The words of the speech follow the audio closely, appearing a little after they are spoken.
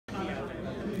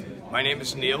My name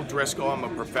is Neil Driscoll. I'm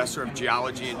a professor of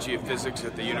geology and geophysics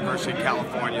at the University of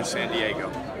California, San Diego.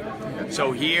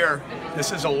 So here,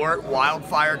 this is alert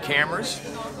wildfire cameras.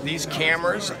 These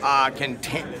cameras can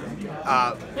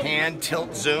pan,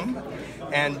 tilt, zoom.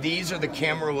 And these are the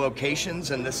camera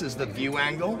locations, and this is the view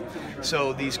angle.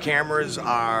 So these cameras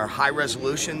are high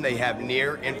resolution. They have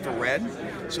near infrared,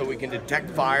 so we can detect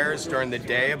fires during the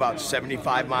day about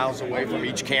 75 miles away from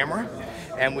each camera.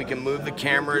 And we can move the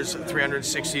cameras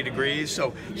 360 degrees.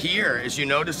 So here, as you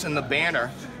notice in the banner,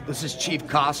 this is Chief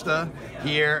Costa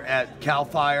here at CAL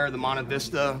FIRE, the Monte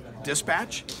Vista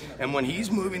dispatch. And when he's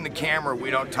moving the camera,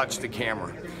 we don't touch the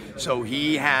camera. So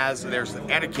there's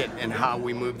etiquette in how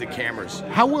we move the cameras.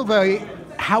 How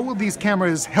will these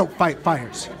cameras help fight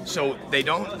fires? So they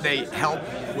help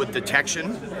with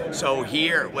detection. So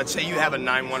here, let's say you have a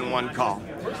 911 call.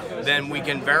 Then we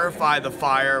can verify the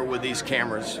fire with these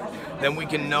cameras. Then we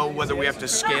can know whether we have to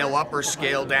scale up or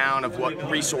scale down of what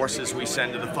resources we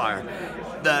send to the fire.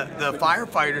 The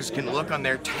firefighters can look on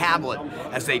their tablet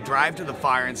as they drive to the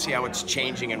fire and see how it's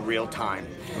changing in real time.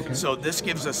 Okay. So this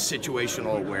gives us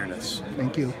situational awareness.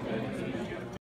 Thank you.